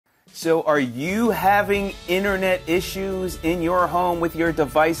So are you having internet issues in your home with your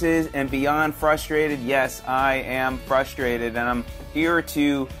devices and beyond frustrated? Yes, I am frustrated, and I'm here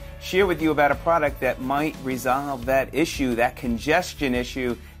to share with you about a product that might resolve that issue, that congestion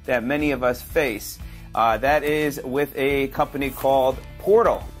issue that many of us face. That is with a company called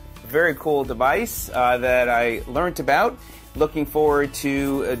Portal. Very cool device that I learned about. Looking forward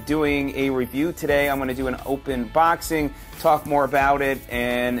to doing a review today. I'm going to do an open boxing, talk more about it,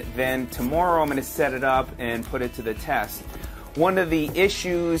 and then tomorrow I'm going to set it up and put it to the test. One of the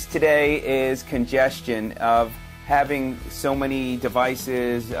issues today is congestion of having so many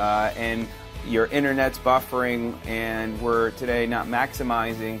devices and your internet's buffering, and we're today not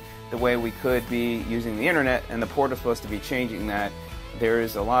maximizing the way we could be using the internet, and the Portal's supposed to be changing that.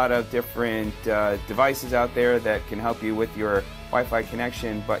 There's a lot of different devices out there that can help you with your Wi-Fi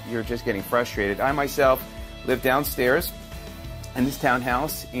connection, but you're just getting frustrated. I myself live downstairs in this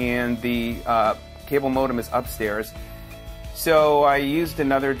townhouse, and the cable modem is upstairs. So I used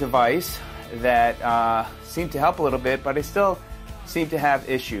another device that seemed to help a little bit, but I still seem to have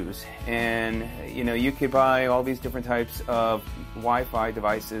issues. And you know, you could buy all these different types of Wi-Fi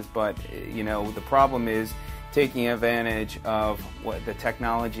devices, but you know, the problem is taking advantage of what the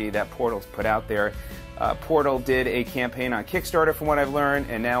technology that Portal's put out there. Portal did a campaign on Kickstarter from what I've learned,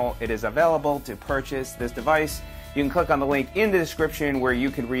 and now it is available to purchase this device. You can click on the link in the description where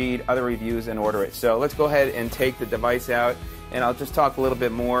you can read other reviews and order it. So let's go ahead and take the device out, and I'll just talk a little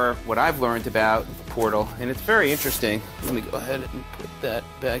bit more what I've learned about Portal, and it's very interesting. Let me go ahead and put that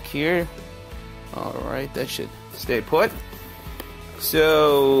back here. Alright, that should stay put.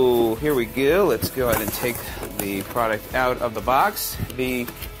 So here we go. Let's go ahead and take the product out of the box. The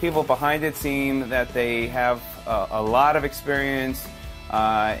people behind it seem that they have a lot of experience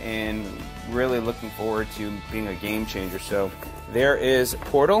and really looking forward to being a game changer. So there is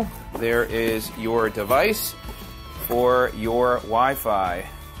Portal. There is your device for your Wi-Fi.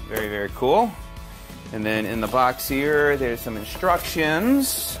 Very, very cool. And then in the box here, there's some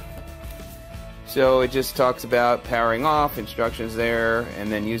instructions. So it just talks about powering off, instructions there, and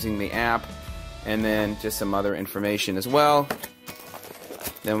then using the app, and then just some other information as well.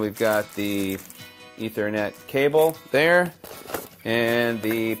 Then we've got the Ethernet cable there, and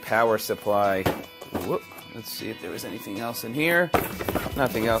the power supply. Whoop. Let's see if there was anything else in here.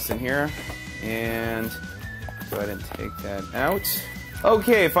 Nothing else in here. And go ahead and take that out.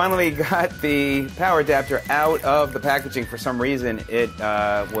 Okay, finally got the power adapter out of the packaging. For some reason, it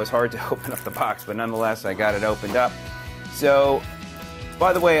was hard to open up the box, but nonetheless, I got it opened up. So,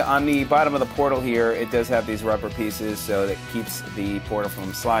 by the way, on the bottom of the Portal here, it does have these rubber pieces, so that keeps the Portal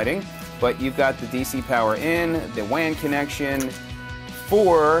from sliding. But you've got the DC power in, the WAN connection,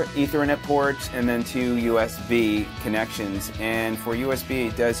 4 Ethernet ports, and then 2 USB connections. And for USB,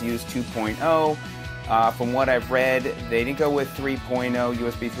 it does use 2.0. From what I've read, they didn't go with 3.0,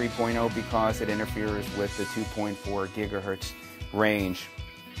 USB 3.0, because it interferes with the 2.4 gigahertz range.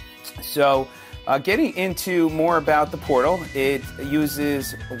 So, getting into more about the Portal, it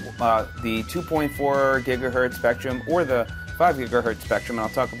uses the 2.4 gigahertz spectrum or the 5 gigahertz spectrum, and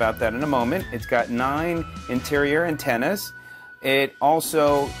I'll talk about that in a moment. It's got 9 interior antennas. It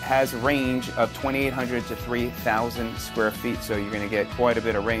also has a range of 2,800 to 3,000 square feet, so you're going to get quite a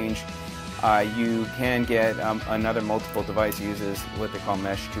bit of range. You can get another multiple device uses what they call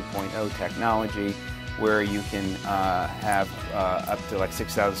Mesh 2.0 technology, where you can have up to like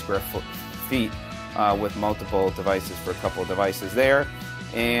 6,000 square feet with multiple devices for a couple of devices there.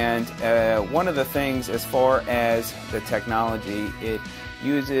 And one of the things as far as the technology, it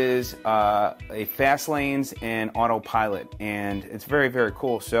uses a FastLanes and autopilot, and it's very, very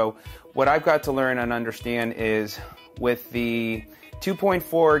cool. So what I've got to learn and understand is with the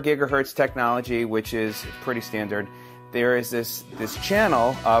 2.4 gigahertz technology, which is pretty standard, there is this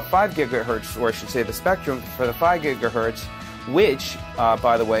channel of 5 gigahertz, or I should say the spectrum for the 5 gigahertz, which,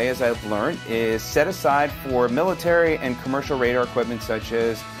 by the way, as I've learned, is set aside for military and commercial radar equipment such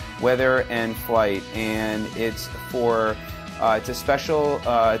as weather and flight. And it's for, it's a special,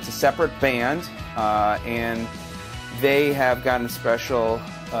 it's a separate band, and they have gotten special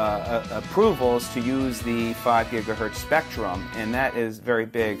approvals to use the 5 gigahertz spectrum, and that is very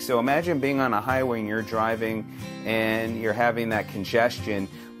big. So imagine being on a highway and you're driving and you're having that congestion.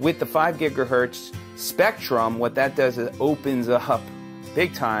 With the 5 gigahertz spectrum, what that does is it opens up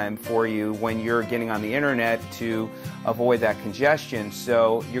big time for you when you're getting on the internet to avoid that congestion.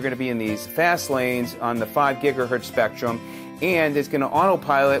 So you're going to be in these fast lanes on the 5 gigahertz spectrum, and it's going to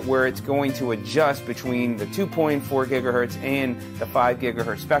autopilot where it's going to adjust between the 2.4 gigahertz and the 5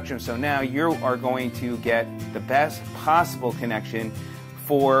 gigahertz spectrum. So now you are going to get the best possible connection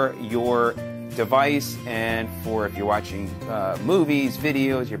for your device, and for if you're watching movies,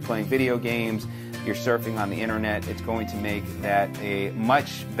 videos, you're playing video games, you're surfing on the internet, it's going to make that a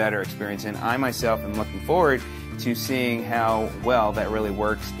much better experience. And I myself am looking forward to seeing how well that really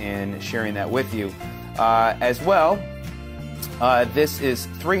works and sharing that with you. As well, this is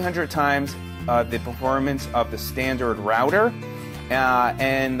 300 times the performance of the standard router.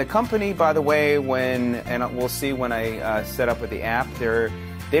 And the company, by the way, and we'll see when I set up with the app,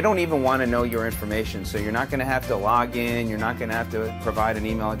 they don't even want to know your information. So you're not going to have to log in. You're not going to have to provide an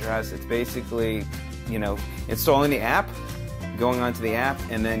email address. It's basically, installing the app, going onto the app,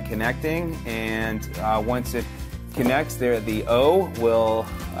 and then connecting. And once it connects, the O will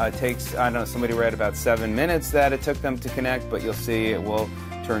takes, I don't know, somebody read about 7 minutes that it took them to connect, but you'll see it will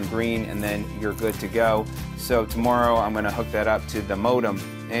turn green, and then you're good to go. So tomorrow I'm going to hook that up to the modem.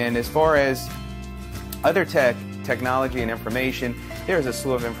 And as far as other technology and information, there's a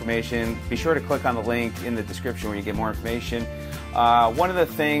slew of information. Be sure to click on the link in the description where you get more information. One of the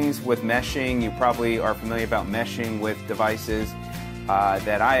things with meshing, you probably are familiar about meshing with devices,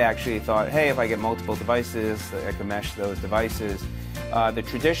 that I actually thought, hey, if I get multiple devices, I can mesh those devices. The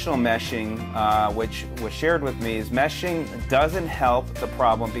traditional meshing, which was shared with me, is meshing doesn't help the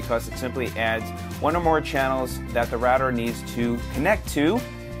problem because it simply adds one or more channels that the router needs to connect to.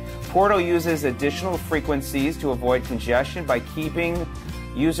 Portal uses additional frequencies to avoid congestion by keeping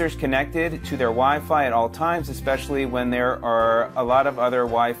users connected to their Wi-Fi at all times, especially when there are a lot of other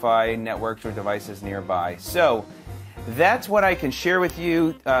Wi-Fi networks or devices nearby. So that's what I can share with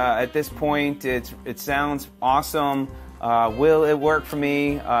you at this point. It sounds awesome. Will it work for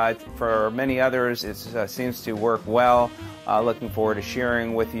me? For many others, it seems to work well. Looking forward to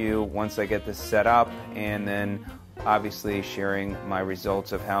sharing with you once I get this set up, and then obviously sharing my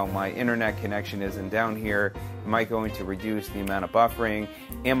results of how my internet connection is. And down here, am I going to reduce the amount of buffering?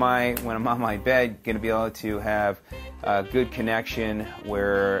 Am I, when I'm on my bed, going to be able to have a good connection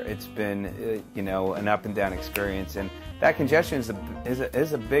where it's been, an up and down experience? And that congestion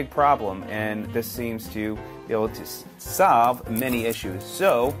is a big problem, and this seems to be able to solve many issues.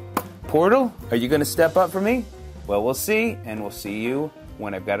 So, Portal, are you going to step up for me? Well, we'll see, and we'll see you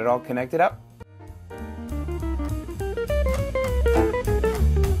when I've got it all connected up.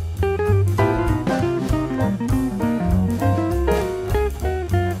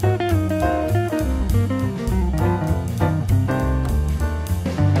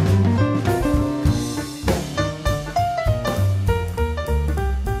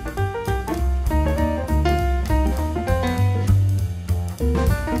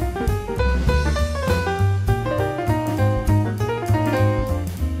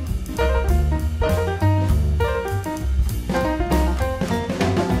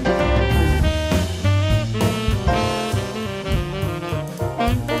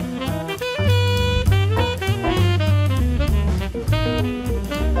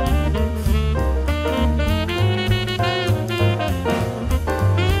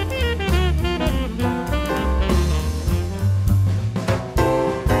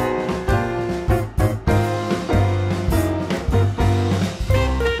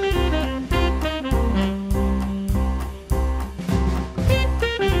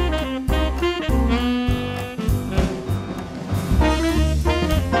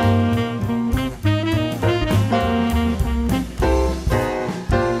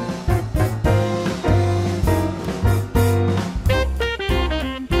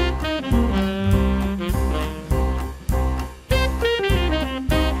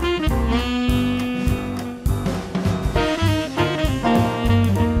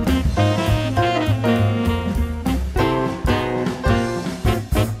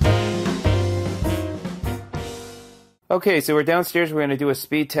 Okay, so we're downstairs. We're going to do a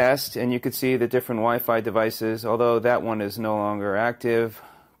speed test, and you can see the different Wi-Fi devices. Although that one is no longer active,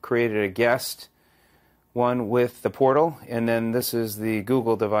 created a guest one with the Portal, and then this is the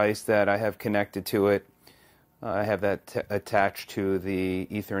Google device that I have connected to it. I have that attached to the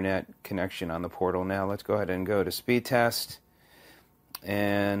Ethernet connection on the Portal. Now let's go ahead and go to speed test,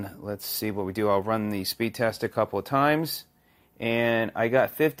 and let's see what we do. I'll run the speed test a couple of times. And I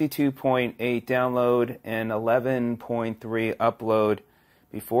got 52.8 download and 11.3 upload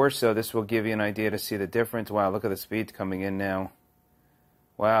before, so this will give you an idea to see the difference. Wow, look at the speed coming in now.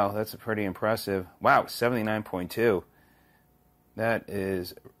 Wow, that's pretty impressive. Wow, 79.2. That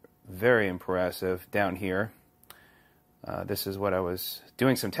is very impressive down here. This is what I was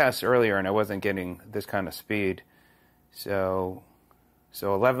doing some tests earlier, and I wasn't getting this kind of speed. So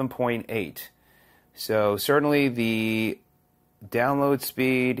 11.8. So certainly the download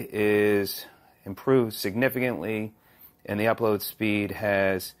speed is improved significantly, and the upload speed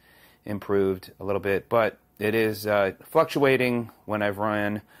has improved a little bit, but it is fluctuating when I've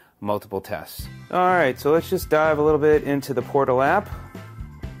run multiple tests. Alright, so let's just dive a little bit into the Portal app.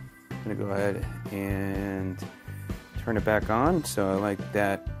 I'm going to go ahead and turn it back on, so I like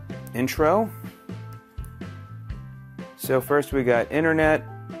that intro. So first we got internet,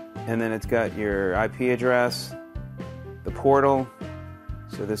 and then it's got your IP address, the portal.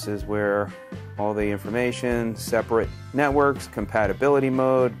 So this is where all the information, separate networks, compatibility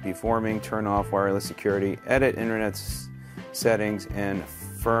mode, beforming, turn off wireless security, edit internet settings, and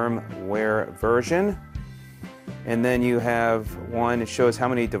firmware version. And then you have one, it shows how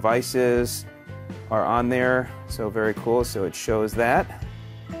many devices are on there. So very cool. So it shows that.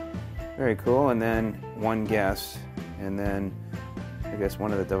 Very cool. And then one guest. And then I guess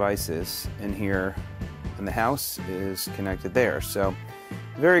one of the devices in here in the house is connected there. So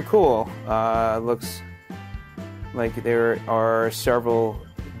very cool. Looks like there are several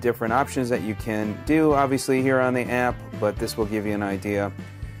different options that you can do, obviously, here on the app, but this will give you an idea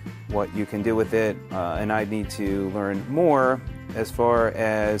what you can do with it. And I need to learn more as far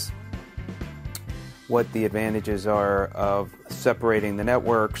as what the advantages are of separating the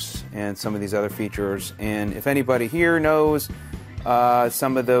networks and some of these other features. And if anybody here knows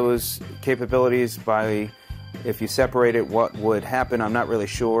some of those capabilities, by if you separate it, what would happen, I'm not really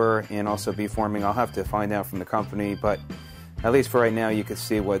sure. And also beforming, I'll have to find out from the company, but at least for right now you can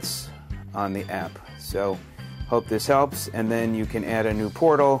see what's on the app. So hope this helps. And then you can add a new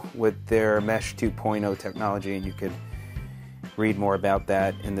portal with their Mesh 2.0 technology, and you could read more about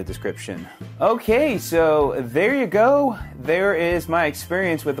that in the description. Okay, so there you go. There is my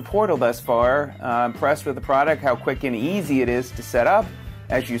experience with the portal thus far. Impressed with the product, how quick and easy it is to set up.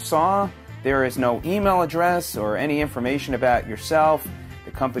 As you saw, there is no email address or any information about yourself.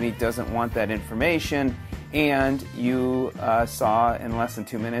 The company doesn't want that information. And you saw in less than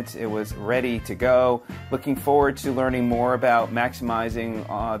 2 minutes it was ready to go. Looking forward to learning more about maximizing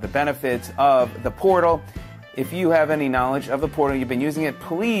the benefits of the portal. If you have any knowledge of the portal, you've been using it,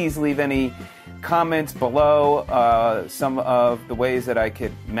 please leave any comments below. Some of the ways that I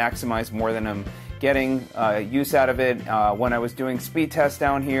could maximize more than I'm getting use out of it. When I was doing speed tests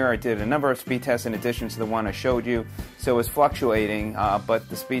down here, I did a number of speed tests in addition to the one I showed you. So it was fluctuating, but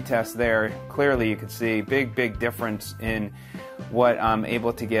the speed test there, clearly you could see big difference in what I'm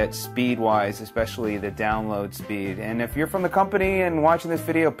able to get speed-wise, especially the download speed. And if you're from the company and watching this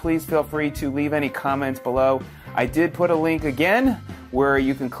video, please feel free to leave any comments below. I did put a link again where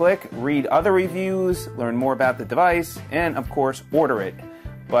you can click, read other reviews, learn more about the device, and of course, order it.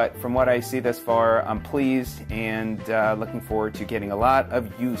 But from what I see thus far, I'm pleased and looking forward to getting a lot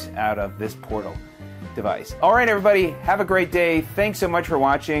of use out of this portal device. All right, everybody, have a great day. Thanks so much for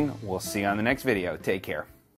watching. We'll see you on the next video. Take care.